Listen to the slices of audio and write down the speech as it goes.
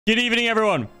Good evening,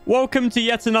 everyone. Welcome to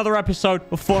yet another episode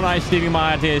of Fortnite stealing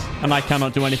my ideas, and I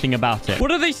cannot do anything about it. What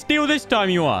did they steal this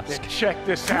time, you ask? Check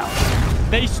this out.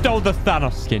 They stole the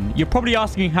Thanos skin. You're probably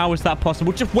asking, how is that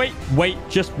possible? Just wait.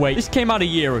 This came out a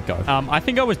year ago. I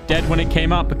think I was dead when it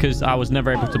came out because I was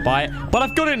never able to buy it. But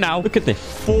I've got it now. Look at this.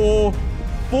 Four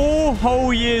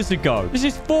whole years ago. This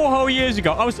is 4 whole years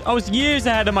ago. I was years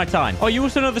ahead of my time. Oh, you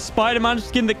also know the Spider-Man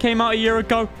skin that came out a year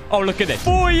ago? Oh, look at this.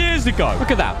 4 years ago.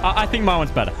 Look at that. I think my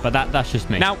one's better, but that's just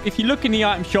me. Now, if you look in the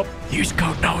item shop, use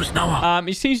code NoahsNoah.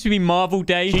 It seems to be Marvel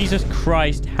Day. Jesus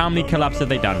Christ, how many collabs have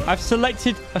they done? I've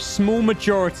selected a small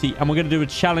majority, and we're going to do a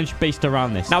challenge based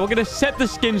around this. Now, we're going to set the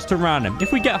skins to random.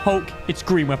 If we get Hulk, it's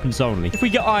green weapons only. If we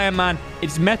get Iron Man,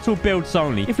 it's metal builds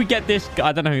only. If we get this,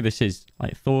 I don't know who this is.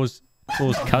 Like Thor's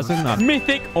cousin? No.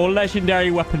 Mythic or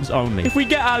legendary weapons only. If we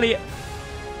get Ali...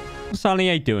 What's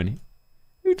Ali doing?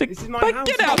 This is my house.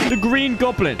 Get out! The Green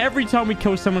Goblin. Every time we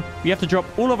kill someone, we have to drop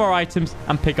all of our items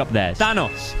and pick up theirs.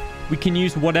 Thanos. We can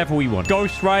use whatever we want.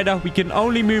 Ghost Rider. We can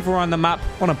only move around the map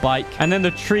on a bike. And then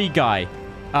the Tree Guy.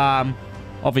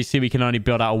 Obviously, we can only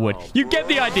build out of wood. You get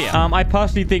the idea. I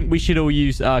personally think we should all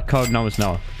use code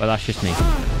NoahsNoah. But that's just me.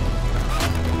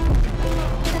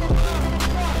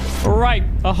 Right,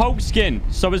 a Hulk skin.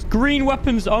 So it's green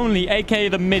weapons only, aka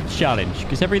the mid challenge.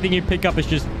 Because everything you pick up is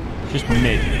just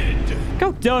mid. Look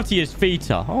how dirty his feet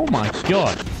are. Oh my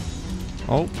god.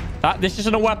 Oh, this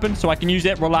isn't a weapon, so I can use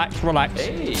it. Relax.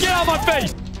 Hey. Get out of my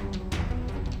face!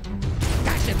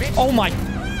 Oh my...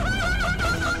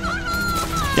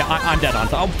 Yeah, I'm dead,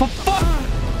 aren't I? Oh, for fuck!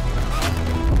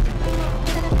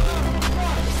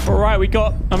 Alright, we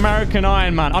got American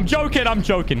Iron Man. I'm joking.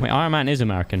 Wait, Iron Man is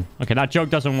American. Okay, that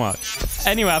joke doesn't work.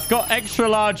 Anyway, I've got extra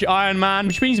large Iron Man,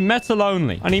 which means metal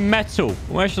only. I need metal.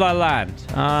 Where should I land?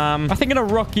 I think in a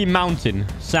rocky mountain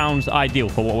sounds ideal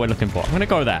for what we're looking for. I'm gonna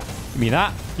go there. Give me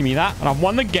that. And I've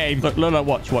won the game. Look,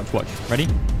 watch. Ready?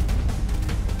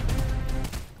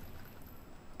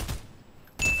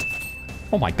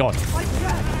 Oh my god.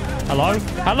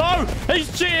 Hello?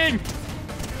 He's cheating!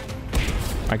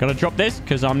 I gotta drop this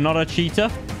because I'm not a cheater.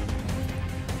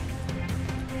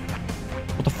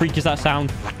 What the freak is that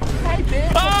sound?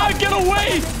 Get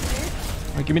away!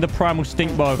 Right, give me the primal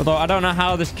stink bow. Although I don't know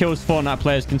how this kills Fortnite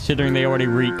players considering they already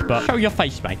reek, but show your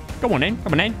face, mate. Come on in.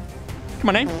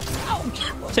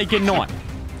 Take it night.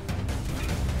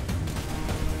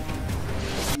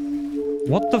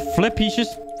 What the flip? He's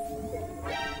just...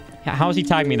 How's he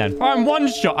tagged me then? I'm one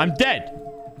shot. I'm dead.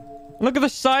 Look at the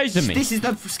size of me. This is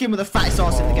the skin with the fattest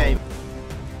ass in the game.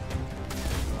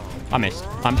 I missed.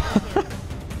 I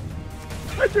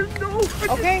don't know.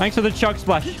 Okay. Thanks for the chug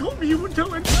splash. You told me you wouldn't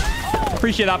tell him.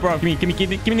 Appreciate that, bro. Give me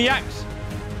the axe.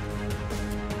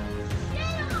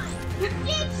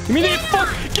 Give me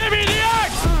the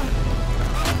axe.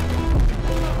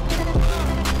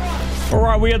 All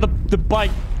right, we are the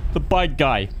bike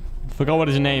guy. Forgot what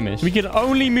his name is. We can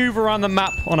only move around the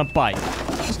map on a bike.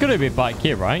 There's got to be a bike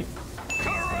here, right?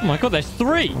 Oh my god, there's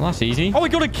 3. Well, that's easy. Oh, we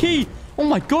got a key. Oh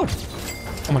my god.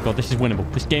 Oh my god, this is winnable.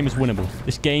 This game is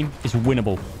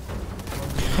winnable.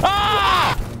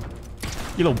 Ah!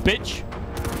 You little bitch.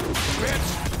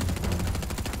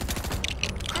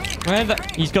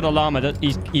 He's got a llama.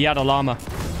 He had a llama.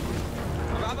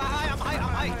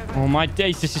 Oh my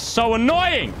days, this is so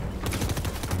annoying.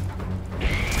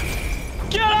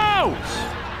 Get out!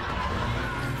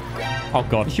 Oh,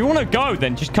 God. If you want to go,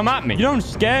 then just come at me. You don't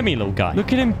scare me, little guy.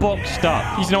 Look at him boxed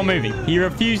up. He's not moving. He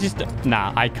refuses to...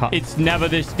 Nah, I can't. It's never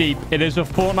this deep. It is a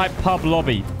Fortnite pub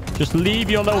lobby. Just leave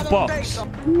your little box.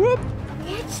 Whoop.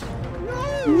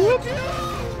 Whoop.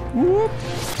 Whoop.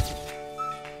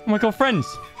 Oh, my God. Friends.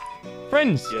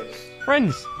 Yes.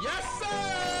 Friends. Yes, sir.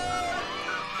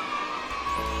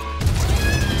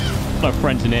 No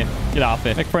friends in here. Get out of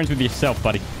here. Make friends with yourself,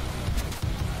 buddy.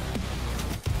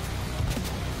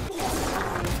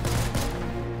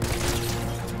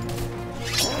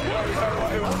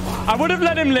 I would have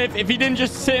let him live if he didn't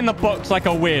just sit in the box like a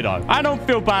weirdo. I don't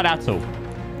feel bad at all.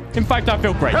 In fact, I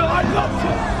feel great. Hell, I love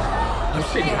it. I'm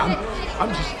sitting here. I'm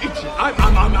just itching.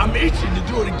 I'm itching to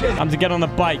do it again. I'm to get on the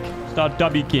bike. Start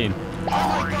W keying.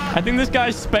 I think this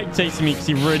guy's spectating me because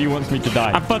he really wants me to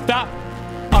die. And for that,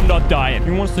 I'm not dying.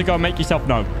 Who wants to go? Make yourself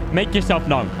known. Make yourself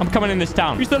known. I'm coming in this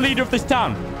town. Who's the leader of this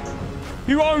town?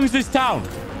 Who owns this town?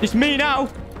 It's me now.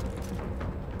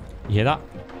 You hear that?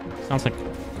 Sounds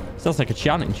like a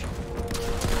challenge.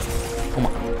 Oh my.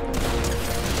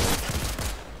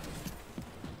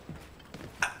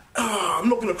 I'm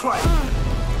not gonna cry.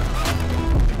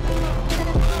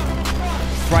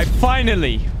 Right,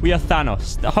 finally, we are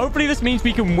Thanos. Hopefully this means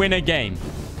we can win a game.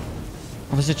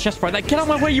 Oh, there's a chest right there. Get out of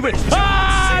my way, you win.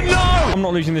 Ah, no! I'm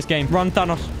not losing this game. Run,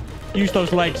 Thanos. Use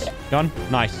those legs. Done.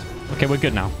 Nice. Okay, we're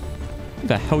good now. What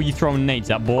the hell are you throwing nades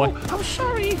at, boy? Oh, I'm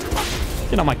sorry.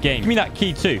 Get out my game. Give me that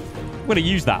key, too. I'm going to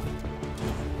use that.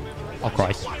 Oh,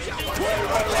 Christ.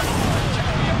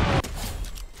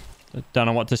 Don't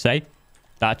know what to say.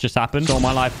 That just happened. Saw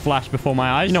my life flash before my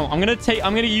eyes. You know, I'm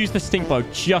gonna use the stink bow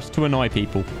just to annoy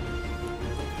people.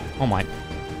 Oh my.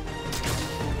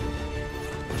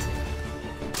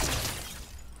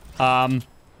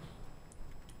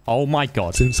 Oh my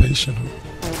god. Sensational.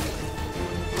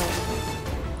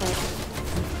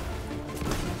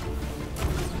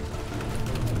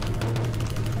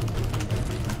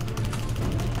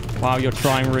 Wow, you're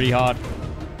trying really hard.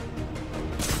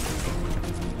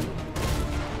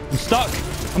 I'm stuck.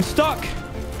 I'm stuck.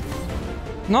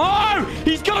 No!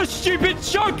 He's got a stupid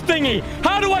choke thingy.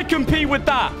 How do I compete with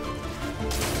that?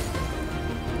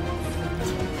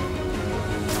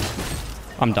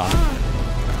 I'm done.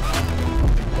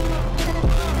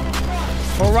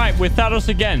 All right, with Thanos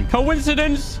again.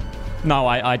 Coincidence? No,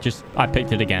 I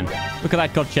picked it again. Look at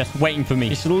that god chest waiting for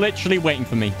me. It's literally waiting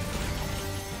for me.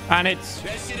 And it's...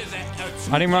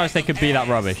 I didn't realize they could be that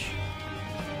rubbish.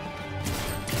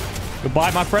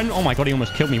 Goodbye, my friend. Oh my god, he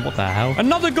almost killed me. What the hell?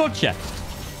 Another god chest.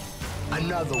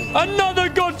 Another one. Another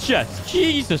god chest.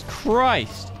 Jesus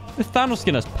Christ. The Thanos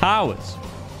skin has powers.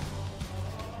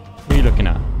 What are you looking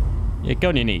at? Yeah, go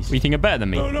on your knees. You think you're better than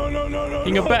me? No. You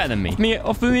think you're better than me?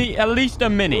 Offer me at least a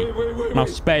mini. And I'll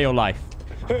spare your life.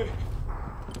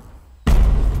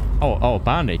 Oh,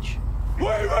 bandage.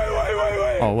 Wait.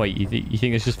 Oh, wait. You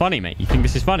think this is funny, mate? You think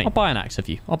this is funny? I'll buy an axe of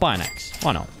you. I'll buy an axe.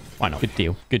 Why not? Why not? Good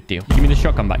deal. Good deal. Give me the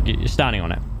shotgun back. You're standing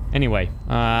on it. Anyway,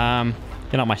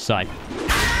 get out my sight.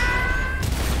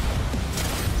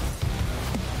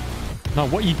 No,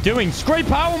 what are you doing? Scrape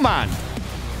Power Man!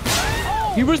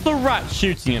 He was the rat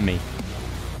shooting at me.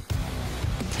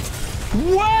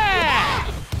 Where?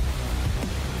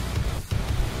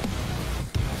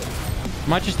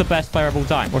 Am I just the best player of all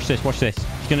time? Watch this. Watch this.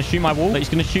 He's going to shoot my wall. He's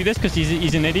going to shoot this because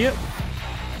he's an idiot.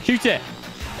 Shoot it.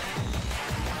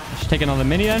 Let's take another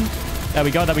mini then. There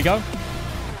we go. There we go.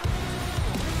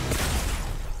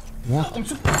 What?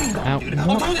 Ow.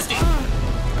 What?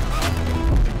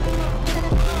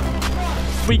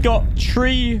 We got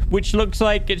tree, which looks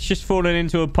like it's just fallen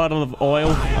into a puddle of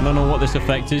oil. I don't know what this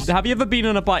effect is. Have you ever been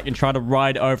on a bike and tried to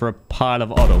ride over a pile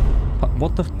of oil?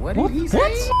 What the? What?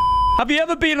 Have you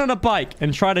ever been on a bike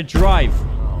and tried to drive?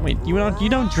 Wait, you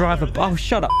don't drive a... Oh,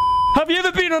 shut up. Have you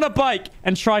ever been on a bike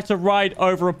and tried to ride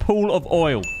over a pool of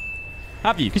oil?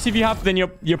 Have you? Because if you have, then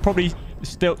you're probably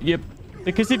still...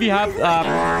 Because if you have...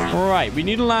 Right, we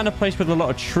need to land a place with a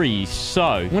lot of trees. So,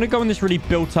 I'm going to go in this really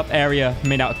built-up area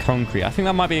made out of concrete. I think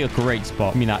that might be a great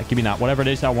spot. Give me that. Give me that. Whatever it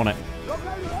is, I want it.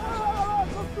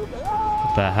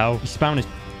 What the hell? He spawned his...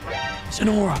 It's an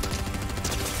aura.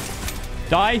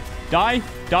 Die. Die.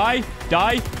 Die.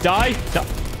 Die. Die. Die.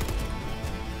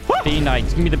 Bean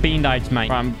dides. Give me the bean dides, mate.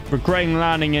 Right, I'm regretting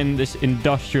landing in this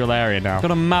industrial area now.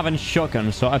 Got a Maven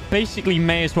shotgun, so I basically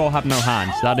may as well have no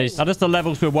hands. That is the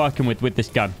levels we're working with this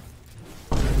gun.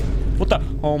 What the?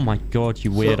 Oh my god,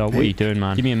 you weirdo. What are you doing,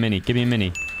 man? Give me a mini. Give me a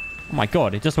mini. Oh my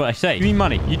god, it's just what I say. Give me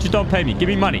money. You just don't pay me. Give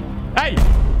me money. Hey!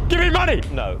 Give me money!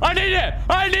 No. I need it!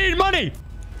 I need money!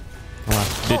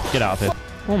 Oh, dude, get out of here.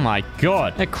 Oh my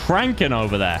god. They're cranking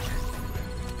over there.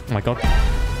 Oh my god.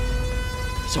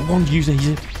 It's a wand user. He's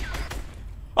a...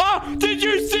 Oh, did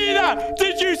you see that?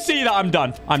 Did you see that? I'm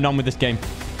done. I'm done with this game.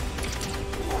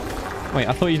 Wait,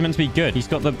 I thought he was meant to be good. He's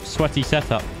got the sweaty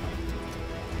setup.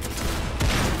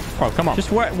 Oh, come on.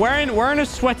 Just wearing a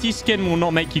sweaty skin will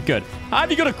not make you good. How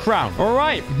have you got a crown? All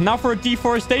right, now for a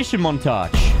deforestation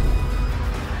montage.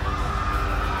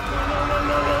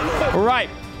 All right,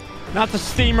 now to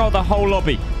steamroll the whole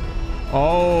lobby.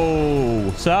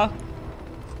 Oh, sir.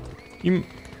 You...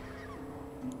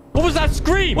 What was that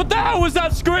scream? What the hell was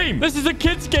that scream? This is a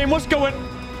kid's game. What's going...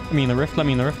 Let me in the rift. Let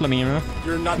me in the rift. Let me in the rift.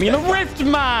 You're not... Let me in the rift,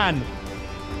 man.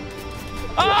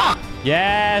 Ah!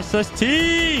 Yes, let's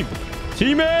team.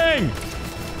 Teaming.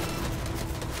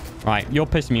 Right, you're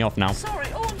pissing me off now. Sorry.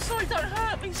 Oh, I'm sorry. Don't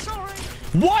hurt me. Sorry.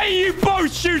 Why are you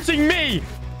both shooting me?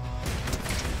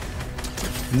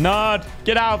 Nerd,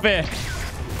 get out of here.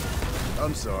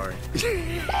 I'm sorry. Do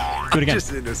it again.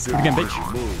 Just in a Do it again,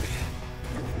 bitch. mood.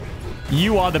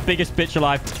 You are the biggest bitch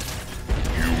alive.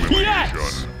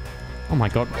 Yes! Oh my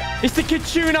god. It's the kid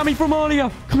shooting at me from earlier.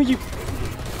 Come here, you.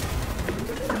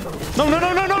 No.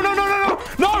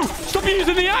 No! Stop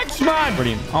using the axe, man!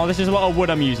 Brilliant. Oh, this is a lot of wood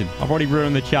I'm using. I've already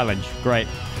ruined the challenge. Great.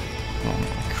 Oh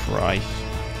my Christ.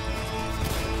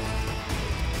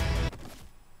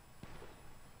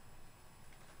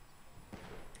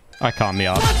 I can't be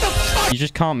arsed. What the fuck You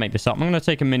just can't make this up. I'm going to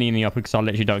take a mini in the upper because I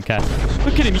literally don't care.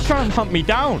 Look at him. He's trying to hunt me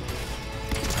down.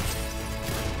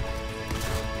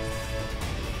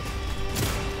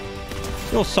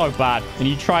 You're so bad. And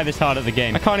you try this hard at the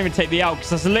game. I can't even take the out because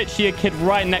there's literally a kid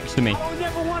right next to me. I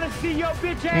never want to see your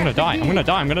bitch ass. I'm going to die. I'm going to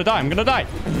die. I'm going to die. I'm going to die.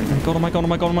 Oh my god. Oh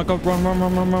my god. Oh my god. Oh my god. Run, run,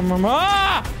 run, run, run, run.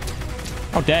 Ah!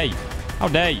 How dare you? How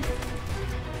dare you?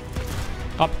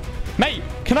 Up. Mate,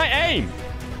 can I aim?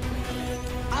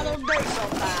 I don't think so,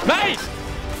 man. Mate!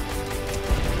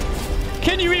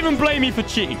 Can you even blame me for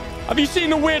cheating? Have you seen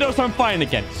the weirdos I'm fighting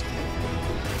against?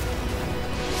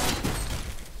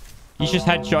 He's just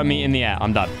headshot me in the air.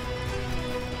 I'm done.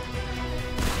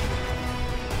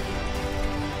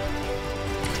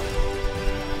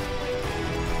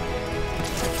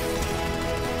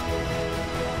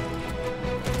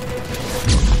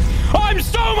 I'm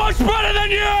so much better than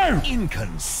you!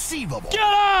 Inconceivable. Get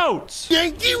out!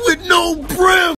 Yankee with no brim.